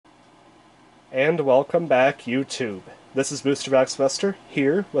And welcome back, YouTube. This is Booster Box Buster,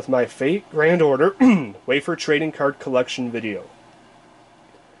 here with my Fate Grand Order Wafer Trading Card Collection video.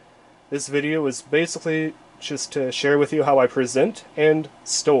 This video is basically just to share with you how I present and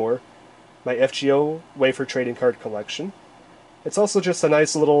store my FGO Wafer Trading Card Collection. It's also just a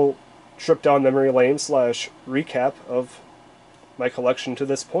nice little trip down memory lane / recap of my collection to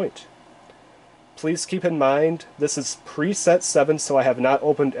this point. Please keep in mind, this is pre-set 7, so I have not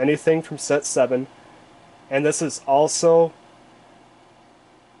opened anything from set 7. And this is also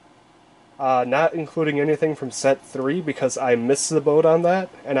not including anything from set 3 because I missed the boat on that,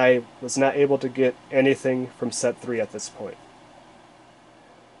 and I was not able to get anything from set 3 at this point.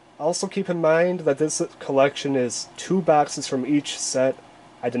 Also keep in mind that this collection is 2 boxes from each set.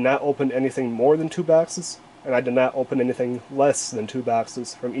 I did not open anything more than 2 boxes, and I did not open anything less than 2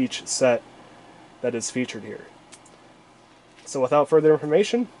 boxes from each set that is featured here. So without further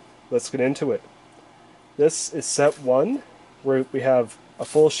information, let's get into it. This is set 1, where we have a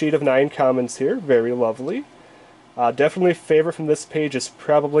full sheet of 9 commons here, very lovely. Definitely favorite from this page is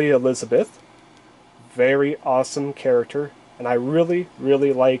probably Elizabeth. Very awesome character, and I really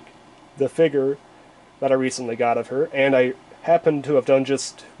like the figure that I recently got of her, and I happen to have done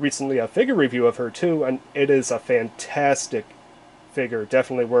just recently a figure review of her too, and it is a fantastic figure,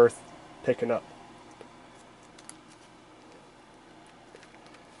 definitely worth picking up.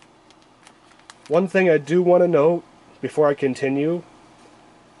 One thing I do want to note before I continue,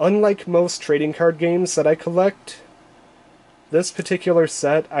 unlike most trading card games that I collect, this particular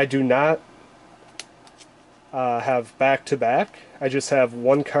set I do not have back-to-back. I just have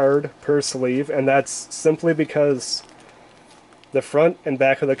 1 card per sleeve, and that's simply because the front and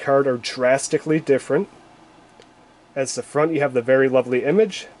back of the card are drastically different. As the front you have the very lovely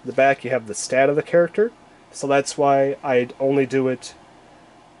image, the back you have the stat of the character, so that's why I'd only do it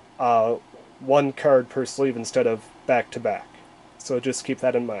 1 card per sleeve instead of back-to-back. So just keep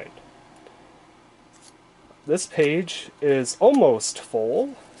that in mind. This page is almost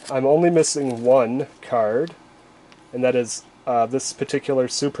full. I'm only missing 1 card, and that is this particular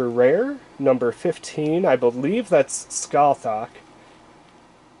super rare, number 15. I believe that's Skalthok.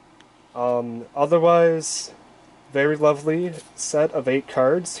 Otherwise, very lovely set of 8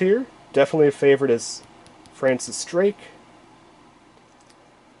 cards here. Definitely a favorite is Francis Drake.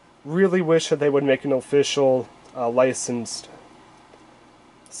 Really wish that they would make an official licensed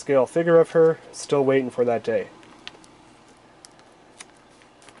scale figure of her. Still waiting for that day.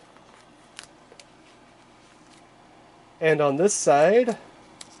 And on this side,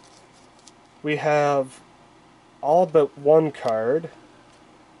 we have all but 1 card.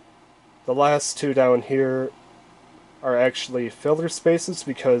 The last 2 down here are actually filler spaces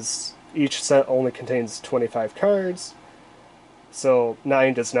because each set only contains 25 cards. So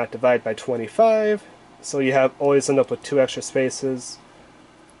 9 does not divide by 25, so you always end up with 2 extra spaces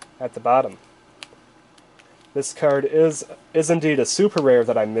at the bottom. This card is indeed a super rare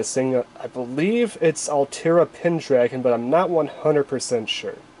that I'm missing. I believe it's Altera Pendragon, but I'm not 100%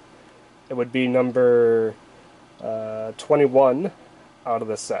 sure. It would be number 21 out of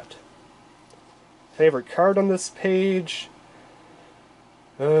the set. Favorite card on this page?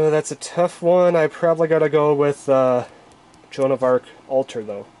 That's a tough one. I probably gotta go with Joan of Arc Altar,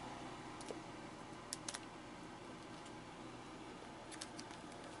 though.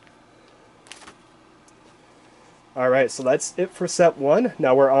 Alright, so that's it for set 1.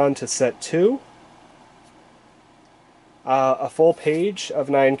 Now we're on to set 2. A full page of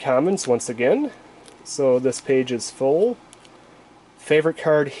 9 commons once again. So this page is full. Favorite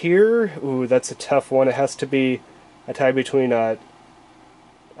card here? Ooh, that's a tough one. It has to be a tie between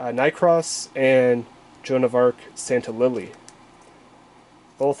Nightcross and Joan of Arc Santa Lily.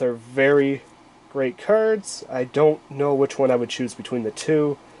 Both are very great cards. I don't know which one I would choose between the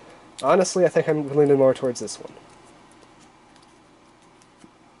 2. Honestly, I think I'm leaning more towards this one.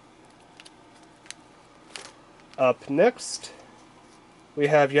 Up next, we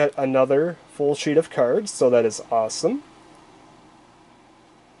have yet another full sheet of cards, so that is awesome.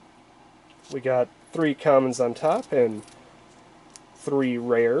 We got 3 commons on top and 3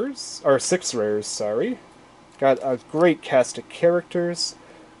 rares, or 6 rares, sorry. Got a great cast of characters.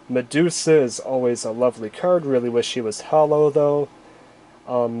 Medusa is always a lovely card. Really wish she was hollow, though.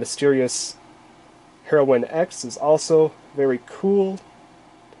 Mysterious Heroine X is also very cool.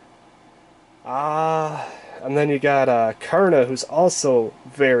 And then you got Karna, who's also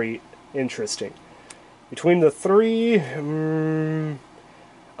very interesting. Between the 3,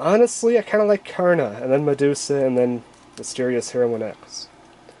 honestly, I kind of like Karna, and then Medusa, and then Mysterious Heroine X.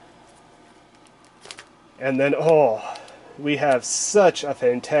 And then, we have such a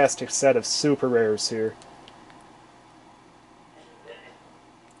fantastic set of super rares here.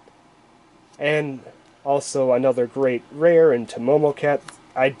 And also another great rare in Tomomocat.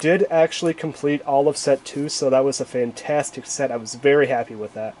 I did actually complete all of set 2, so that was a fantastic set. I was very happy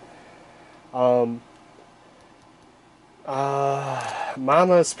with that.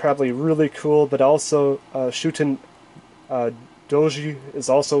 Mana is probably really cool, but also Shuten Doji is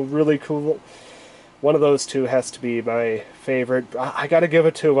also really cool. One of those two has to be my favorite. I gotta give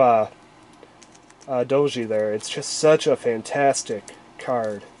it to Doji there. It's just such a fantastic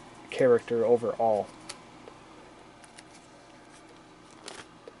character overall.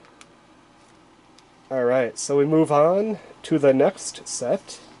 Alright, so we move on to the next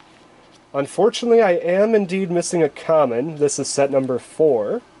set. Unfortunately, I am indeed missing a common. This is set number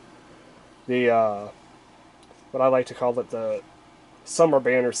 4. The, what I like to call it, the Summer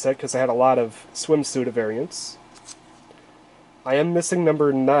Banner set, because I had a lot of swimsuit variants. I am missing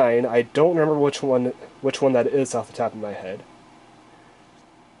number 9. I don't remember which one that is off the top of my head.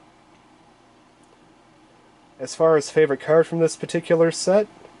 As far as favorite card from this particular set,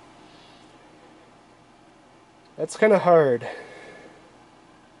 that's kind of hard.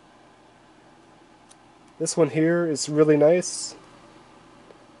 This one here is really nice.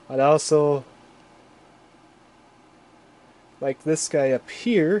 I'd also like this guy up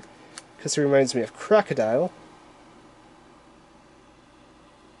here, because he reminds me of Crocodile.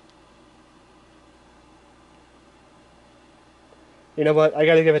 You know what? I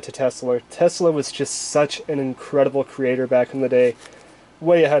gotta give it to Tesla. Tesla was just such an incredible creator back in the day.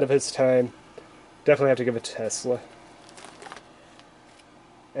 Way ahead of his time. Definitely have to give it to Tesla.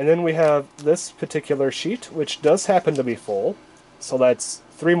 And then we have this particular sheet, which does happen to be full. So that's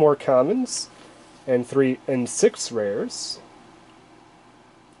 3 more commons and 6 rares.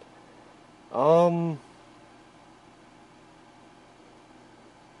 I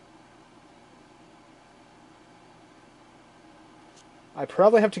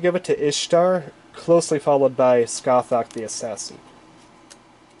probably have to give it to Ishtar, closely followed by Skothok the Assassin.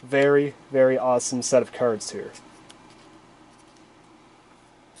 Very, very awesome set of cards here.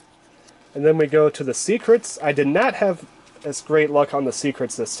 And then we go to the secrets. I did not have as great luck on the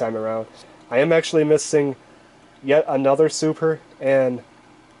secrets this time around. I am actually missing yet another super and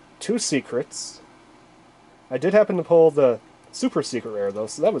 2 secrets. I did happen to pull the super secret rare though,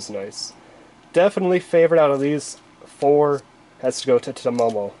 so that was nice. Definitely favorite out of these 4 has to go to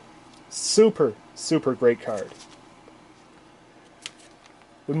Tomomo. Super, super great card.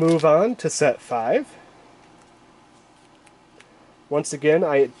 We move on to set 5. Once again,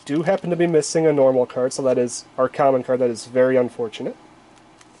 I do happen to be missing a normal card, so that is our common card. That is very unfortunate.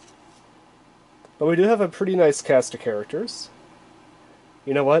 But we do have a pretty nice cast of characters.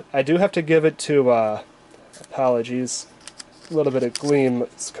 You know what? I do have to give it to, apologies, a little bit of gleam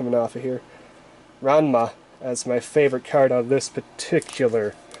is coming off of here. Ranma as my favorite card on this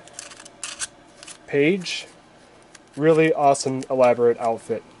particular page. Really awesome, elaborate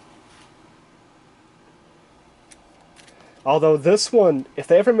outfit. Although this one, if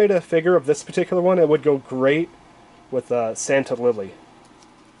they ever made a figure of this particular one, it would go great with Santa Lily.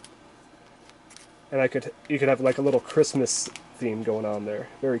 And you could have like a little Christmas theme going on there.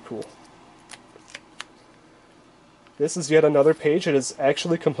 Very cool. This is yet another page. It is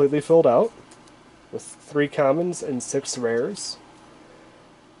actually completely filled out with 3 commons and 6 rares.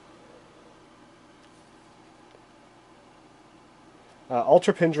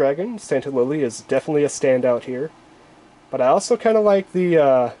 Ultra Pendragon, Santa Lily, is definitely a standout here. But I also kind of like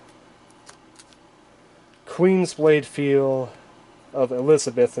the Queen's Blade feel of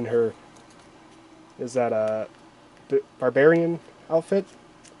Elizabeth in her, is that a barbarian outfit?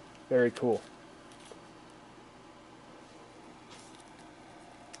 Very cool.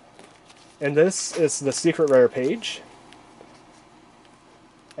 And this is the secret rare page.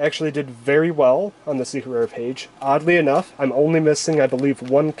 Actually did very well on the secret rare page. Oddly enough, I'm only missing, I believe,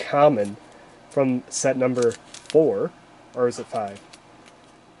 1 common from set number 4. Or is it 5?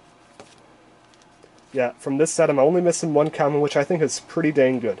 Yeah, from this set I'm only missing 1 common, which I think is pretty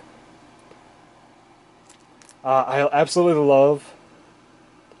dang good. I absolutely love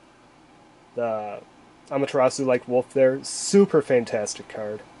the Amaterasu like wolf there. Super fantastic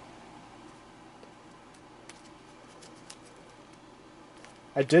card.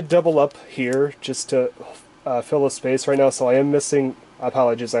 I did double up here just to fill a space right now, so I am missing,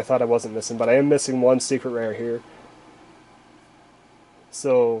 apologies, I thought I wasn't missing, but I am missing 1 secret rare here.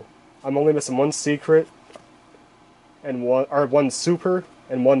 So I'm only missing 1 secret and 1 super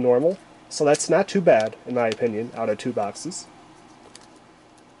and 1 normal. So that's not too bad, in my opinion, out of 2 boxes.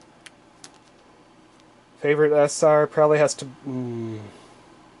 Favorite SR probably has to... You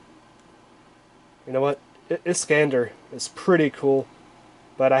know what? Iskander is pretty cool,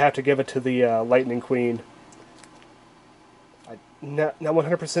 but I have to give it to the Lightning Queen. I'm not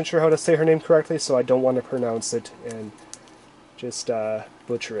 100% sure how to say her name correctly, so I don't want to pronounce it and just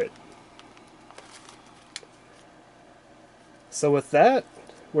butcher it. So with that,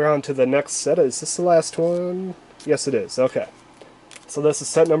 we're on to the next set. Is this the last one? Yes, it is. Okay. So this is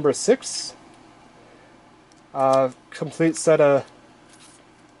set number 6. Complete set of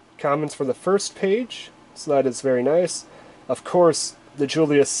commons for the first page, so that is very nice. Of course, the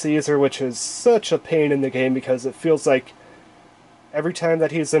Julius Caesar, which is such a pain in the game because it feels like every time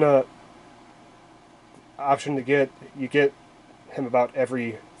that he's in a option to get, you get him about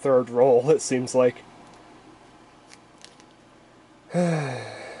every third roll, it seems like.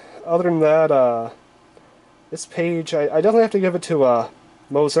 Other than that, this page, I definitely have to give it to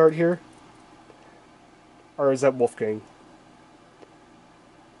Mozart here. Or is that Wolfgang?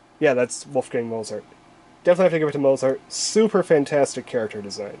 Yeah, that's Wolfgang Mozart. Definitely have to give it to Mozart. Super fantastic character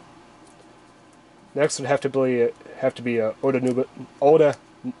design. Next would have to be Oda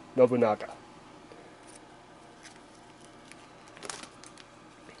Nobunaga.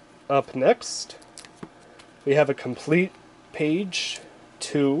 Up next, we have a complete page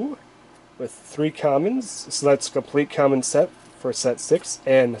 2 with 3 commons. So that's a complete common set for set 6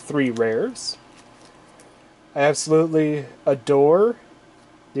 and 3 rares. I absolutely adore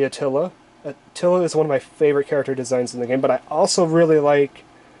the Attila. Attila is one of my favorite character designs in the game, but I also really like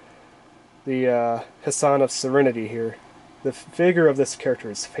the Hassan of Serenity here. The figure of this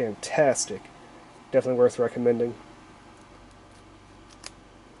character is fantastic. Definitely worth recommending.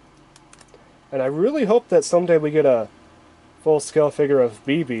 And I really hope that someday we get a full-scale figure of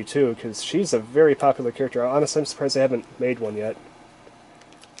Bibi too, because she's a very popular character. Honestly, I'm surprised they haven't made one yet.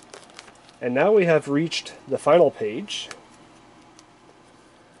 And now we have reached the final page.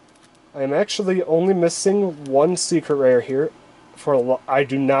 I am actually only missing one secret rare here. I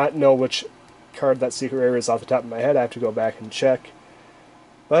do not know which card that secret rare is off the top of my head. I have to go back and check.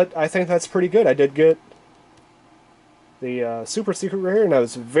 But I think that's pretty good. I did get the super secret rare, and I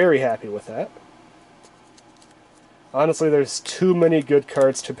was very happy with that. Honestly, there's too many good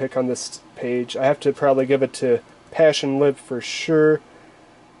cards to pick on this page. I have to probably give it to Passion Live for sure.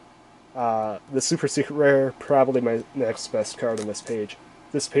 The super secret rare, probably my next best card on this page.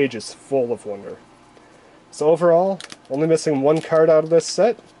 This page is full of wonder. So overall, only missing one card out of this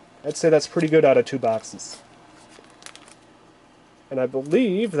set. I'd say that's pretty good out of 2 boxes. And I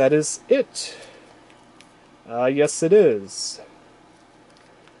believe that is it. Yes, it is.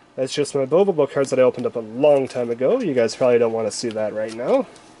 That's just my Bobobo cards that I opened up a long time ago. You guys probably don't want to see that right now.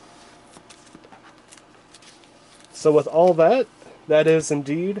 So with all that, that is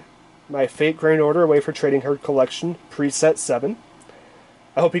indeed my Fate Grand Order Wafer Trading Card Collection Preset 7.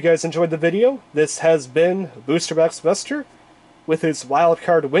 I hope you guys enjoyed the video. This has been Boosterbox Buster with his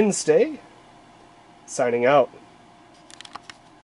Wildcard Wednesday, signing out.